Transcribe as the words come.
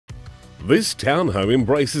This townhome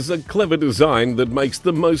embraces a clever design that makes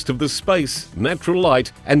the most of the space, natural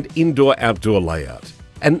light and indoor-outdoor layout.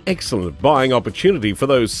 An excellent buying opportunity for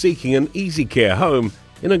those seeking an easy care home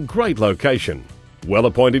in a great location.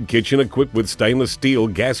 Well-appointed kitchen equipped with stainless steel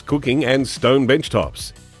gas cooking and stone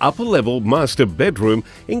benchtops. Upper-level master bedroom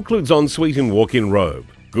includes ensuite and walk-in robe.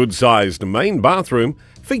 Good-sized main bathroom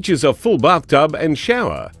features a full bathtub and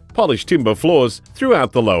shower, polished timber floors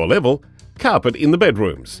throughout the lower level, carpet in the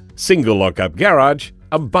bedrooms, single lock-up garage,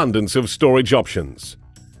 abundance of storage options.